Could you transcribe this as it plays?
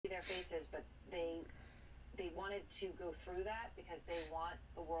their faces, but they wanted to go through that because they want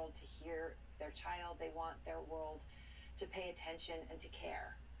the world to hear their child. They want their world to pay attention and to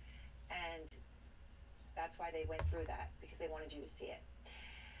care. And that's why they went through that, because they wanted you to see it.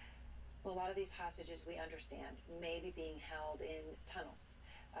 Well, a lot of these hostages, we understand, may be being held in tunnels.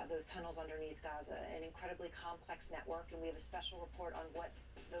 Those tunnels underneath Gaza, an incredibly complex network, and we have a special report on what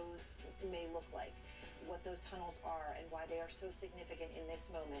those may look like, what those tunnels are, and why they are so significant in this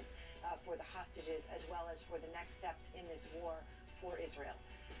moment for the hostages, as well as for the next steps in this war for Israel.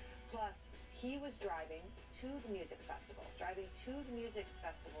 Plus, he was driving to the music festival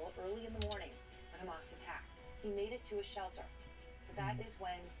early in the morning when Hamas attacked. He made it to a shelter. So that is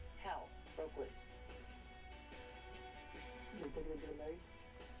when hell broke loose. We take the grenades.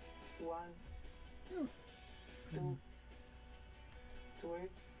 1, 2, 3,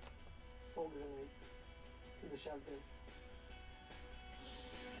 4 grenades to the shelter.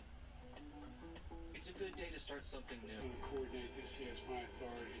 It's a good day to start something new. I'm going to coordinate this. He has my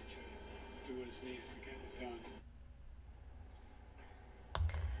authority to do what is needed to get it done.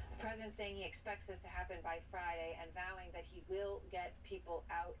 The president saying he expects this to happen by Friday and vowing that he will get people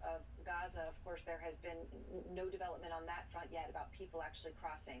out of Gaza. Of course, there has been no development on that front yet about people actually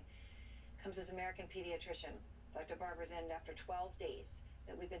crossing. Comes as American pediatrician. Dr. Barbara Zind, after 12 days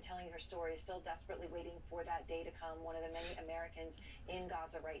that we've been telling her story, is still desperately waiting for that day to come. One of the many Americans in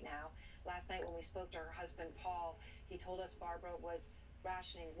Gaza right now. Last night when we spoke to her husband, Paul, he told us Barbara was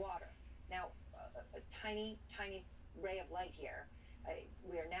rationing water. Now, a tiny, tiny ray of light here.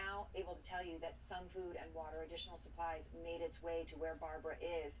 We are now able to tell you that some food and water, additional supplies, made its way to where Barbara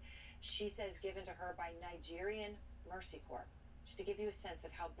is. She says given to her by Nigerian Mercy Corps. Just to give you a sense of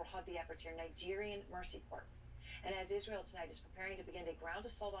how broad the efforts here, Nigerian Mercy Corps. And as Israel tonight is preparing to begin a ground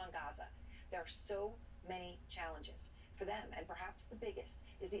assault on Gaza, there are so many challenges for them, and perhaps the biggest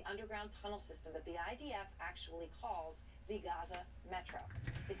is the underground tunnel system that the IDF actually calls the Gaza Metro.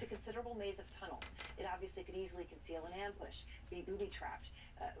 It's a considerable maze of tunnels. It obviously could easily conceal an ambush, be booby-trapped.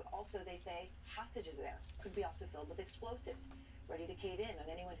 Also, they say hostages there could be also filled with explosives, ready to cave in on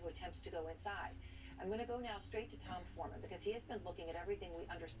anyone who attempts to go inside. I'm going to go now straight to Tom Foreman, because he has been looking at everything we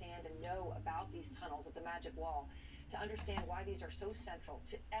understand and know about these tunnels of the Magic Wall to understand why these are so central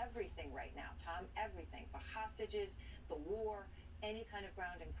to everything right now. Tom, everything. The hostages, the war, any kind of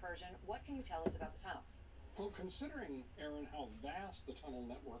ground incursion. What can you tell us about the tunnels? Well, considering, Aaron, how vast the tunnel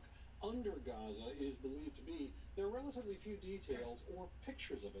network under Gaza is believed to be, there are relatively few details or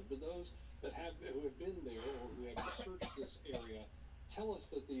pictures of it, but those who have been there or who have researched this area tell us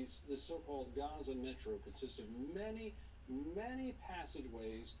that this so-called Gaza Metro consists of many, many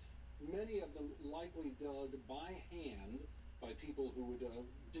passageways, many of them likely dug by hand by people who would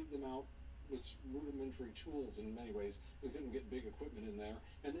dig them out with rudimentary tools in many ways. They couldn't get big equipment in there.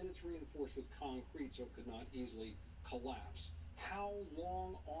 And then it's reinforced with concrete so it could not easily collapse. How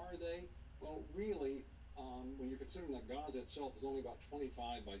long are they? Well, really, when you're considering that Gaza itself is only about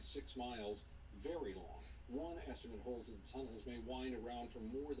 25 by 6 miles, very long. One estimate holds that the tunnels may wind around for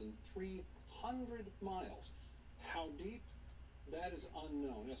more than 300 miles. How deep? That is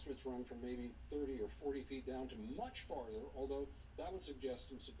unknown. Estimates run from maybe 30 or 40 feet down to much farther, although that would suggest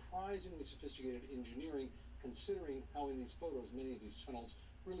some surprisingly sophisticated engineering, considering how in these photos many of these tunnels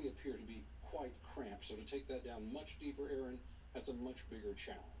really appear to be quite cramped. So to take that down much deeper, Aaron, that's a much bigger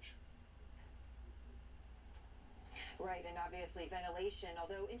challenge. Right, and obviously ventilation,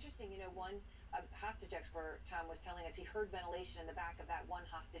 although interesting, one hostage expert, Tom, was telling us he heard ventilation in the back of that one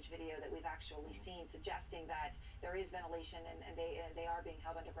hostage video that we've actually seen, suggesting that there is ventilation and they are being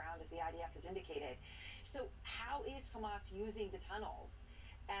held underground, as the IDF has indicated. So how is Hamas using the tunnels?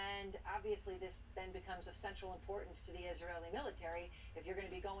 And obviously this then becomes of central importance to the Israeli military if you're going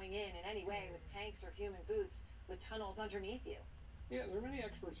to be going in any way with tanks or human boots with tunnels underneath you. Yeah, there are many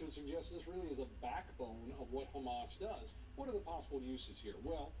experts who suggest this really is a backbone of what Hamas does. What are the possible uses here?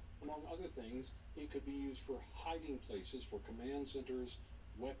 Well, among other things, it could be used for hiding places, for command centers,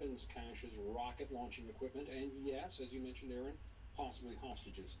 weapons caches, rocket launching equipment, and yes, as you mentioned, Aaron, possibly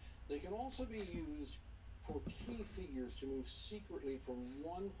hostages. They can also be used for key figures to move secretly from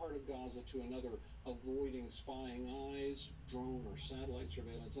one part of Gaza to another, avoiding spying eyes, drone or satellite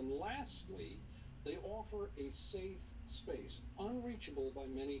surveillance. And lastly, they offer a safe space, unreachable by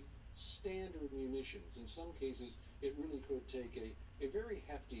many standard munitions. In some cases, it really could take a very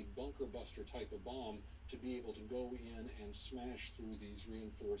hefty bunker buster type of bomb to be able to go in and smash through these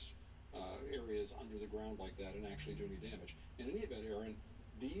reinforced areas under the ground like that and actually do any damage. In any event, Aaron,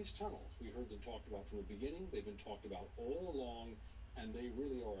 these tunnels, we heard them talked about from the beginning, they've been talked about all along, and they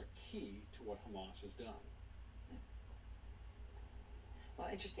really are a key to what Hamas has done. Well,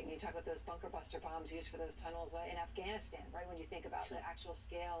 interesting. You talk about those bunker buster bombs used for those tunnels in Afghanistan, right? When you think about Sure. the actual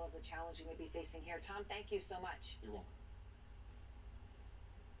scale of the challenge we may be facing here. Tom, thank you so much. You're welcome.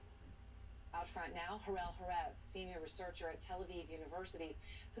 Out front now, Harel Harev, senior researcher at Tel Aviv University,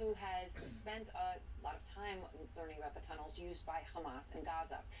 who has spent a lot of time learning about the tunnels used by Hamas in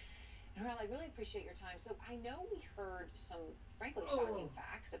Gaza. And Harel, I really appreciate your time. So I know we heard some, frankly, shocking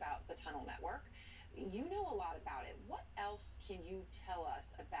facts about the tunnel network. You know a lot about it. What else can you tell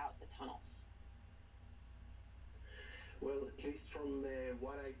us about the tunnels? Well, at least from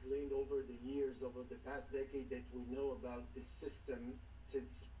what I gleaned over the years, over the past decade that we know about this system,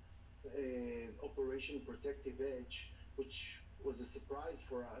 since Operation Protective Edge, which was a surprise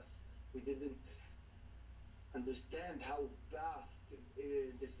for us. We didn't understand how vast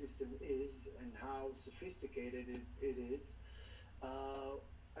the system is and how sophisticated it is.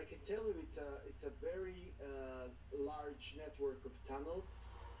 I can tell you it's a very large network of tunnels,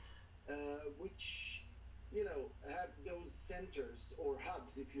 which have those centers or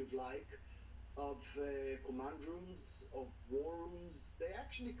hubs, if you'd like, of command rooms, of war rooms. They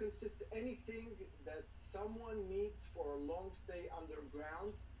actually consist anything that someone needs for a long stay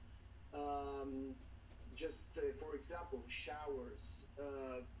underground. For example, showers,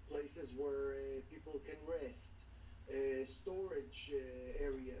 places where people can rest, storage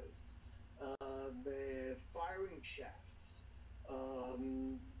areas, firing shafts,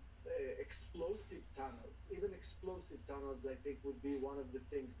 explosive tunnels. Even explosive tunnels, I think, would be one of the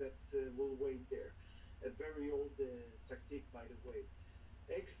things that will wait there. A very old tactic, by the way.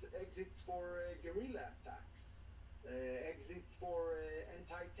 Exits for guerrilla attacks, exits for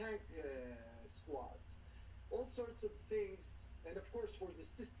anti-tank squads, all sorts of things, and of course for the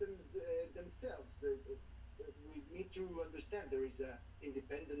systems themselves. We need to understand there is a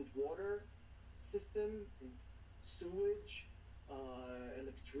independent water system, sewage,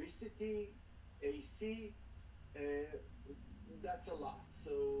 electricity, AC. That's a lot.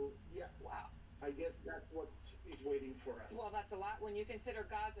 So yeah, Wow. I guess that's what is waiting for us. Well, that's a lot when you consider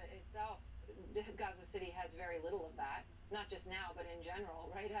Gaza itself. Gaza City has very little of that, not just now, but in general,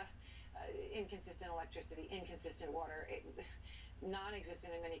 right? Inconsistent electricity, inconsistent water,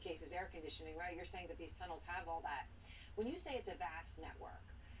 non-existent in many cases air conditioning, right? You're saying that these tunnels have all that. When you say it's a vast network,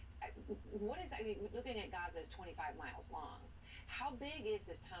 looking at Gaza is 25 miles long. How big is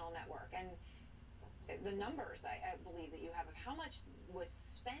this tunnel network? And the numbers, I believe, that you have of how much was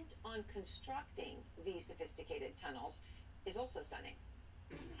spent on constructing these sophisticated tunnels is also stunning.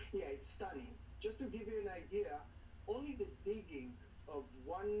 Yeah, it's stunning. Just to give you an idea, only the digging of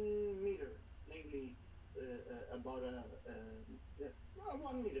 1 meter, namely about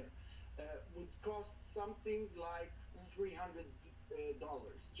 1 meter, would cost something like $300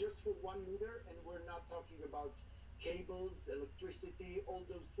 just for 1 meter, and we're not talking about cables, electricity, all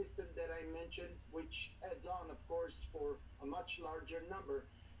those systems that I mentioned, which adds on, of course, for a much larger number.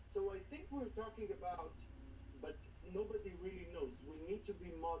 So I think we're talking about, but nobody really knows. We need to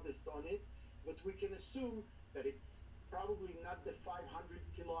be modest on it, but we can assume that it's probably not the 500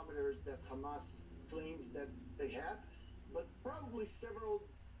 kilometers that Hamas claims that they have, but probably several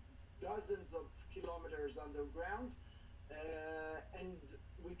dozens of kilometers underground. And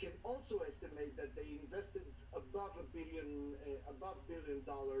we can also estimate that they invested above $1 billion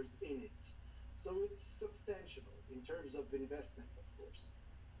in it. So it's substantial in terms of investment, of course.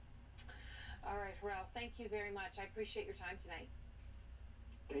 All right, Harel, thank you very much. I appreciate your time tonight.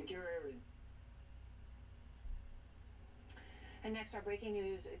 Thank you, Erin. And next, our breaking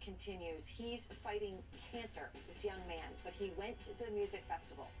news continues. He's fighting cancer, this young man, but he went to the music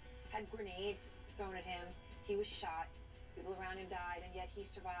festival, had grenades thrown at him, he was shot, people around him died, and yet he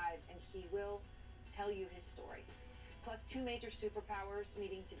survived, and he will tell you his story. Plus, two major superpowers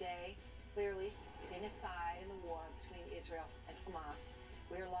meeting today, clearly picking a side in the war between Israel and Hamas.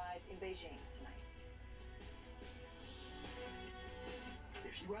 We're live in Beijing tonight.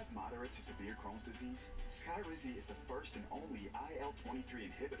 If you have moderate to severe Crohn's disease, Skyrizi is the first and only IL-23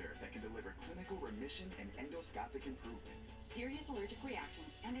 inhibitor that can deliver clinical remission and endoscopic improvement. Serious allergic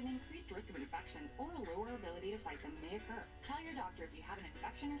reactions and an increased risk of infections or a lower ability to fight them may occur. Tell your doctor if you have an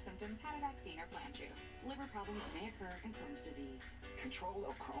infection or symptoms, had a vaccine, or plan to. Liver problems may occur in Crohn's disease. Control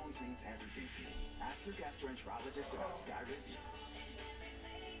of Crohn's means everything to me. Ask your gastroenterologist about Skyrizi.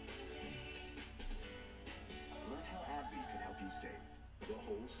 Learn how AbbVie could help you save. The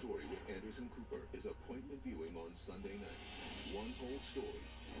Whole Story with Anderson Cooper is appointment viewing on Sunday nights. One whole story,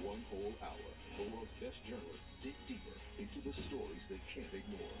 one whole hour. The world's best journalists dig deeper into the stories they can't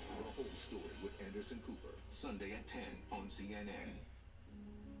ignore. The Whole Story with Anderson Cooper, Sunday at 10 on CNN.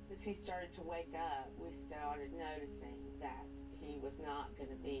 As he started to wake up, we started noticing that he was not going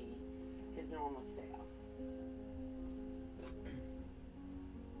to be his normal self.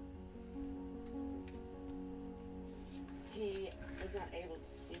 He was not able to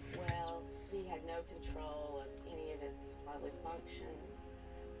speak well. He had no control of any of his bodily functions.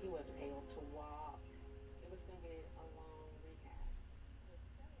 He wasn't able to walk. It was going to be a long rehab.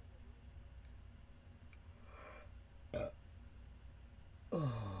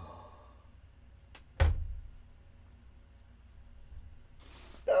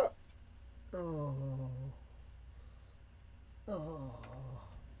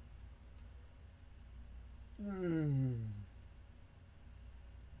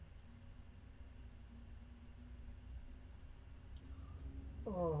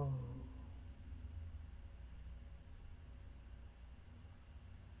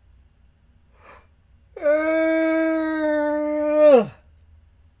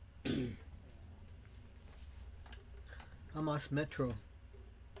 HAMAS Metro,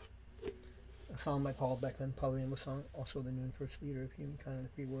 a song by Paul Beckman, probably a song, also the new and first leader of humankind in the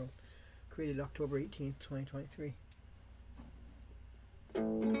free world, created October 18th, 2023.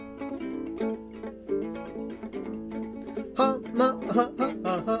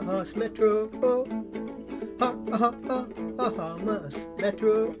 HAMAS Metro, HAMAS Metro, HAMAS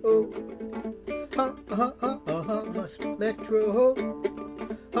Metro,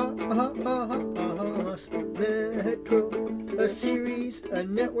 HAMAS Metro, a series, a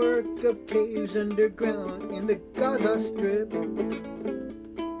network of caves underground in the Gaza Strip.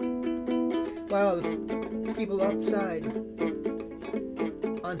 While the people outside,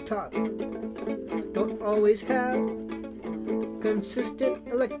 on top, don't always have consistent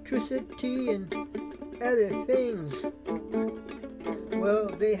electricity and other things. Well,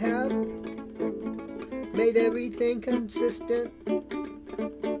 they have made everything consistent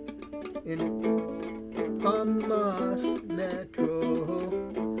in HAMAS Metro.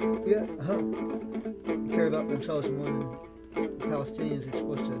 Yeah, care about themselves more than the Palestinians are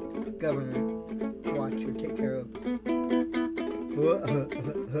supposed to govern or watch or take care of.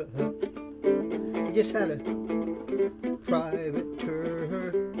 They just had a private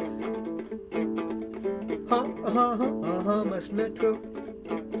tour. HAMAS Metro.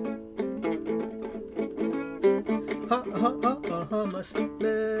 HAMAS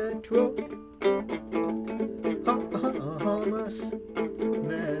Metro. HAMAS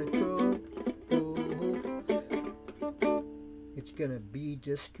Metro. It's gonna be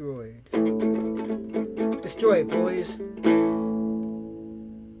destroyed. Destroy it, boys.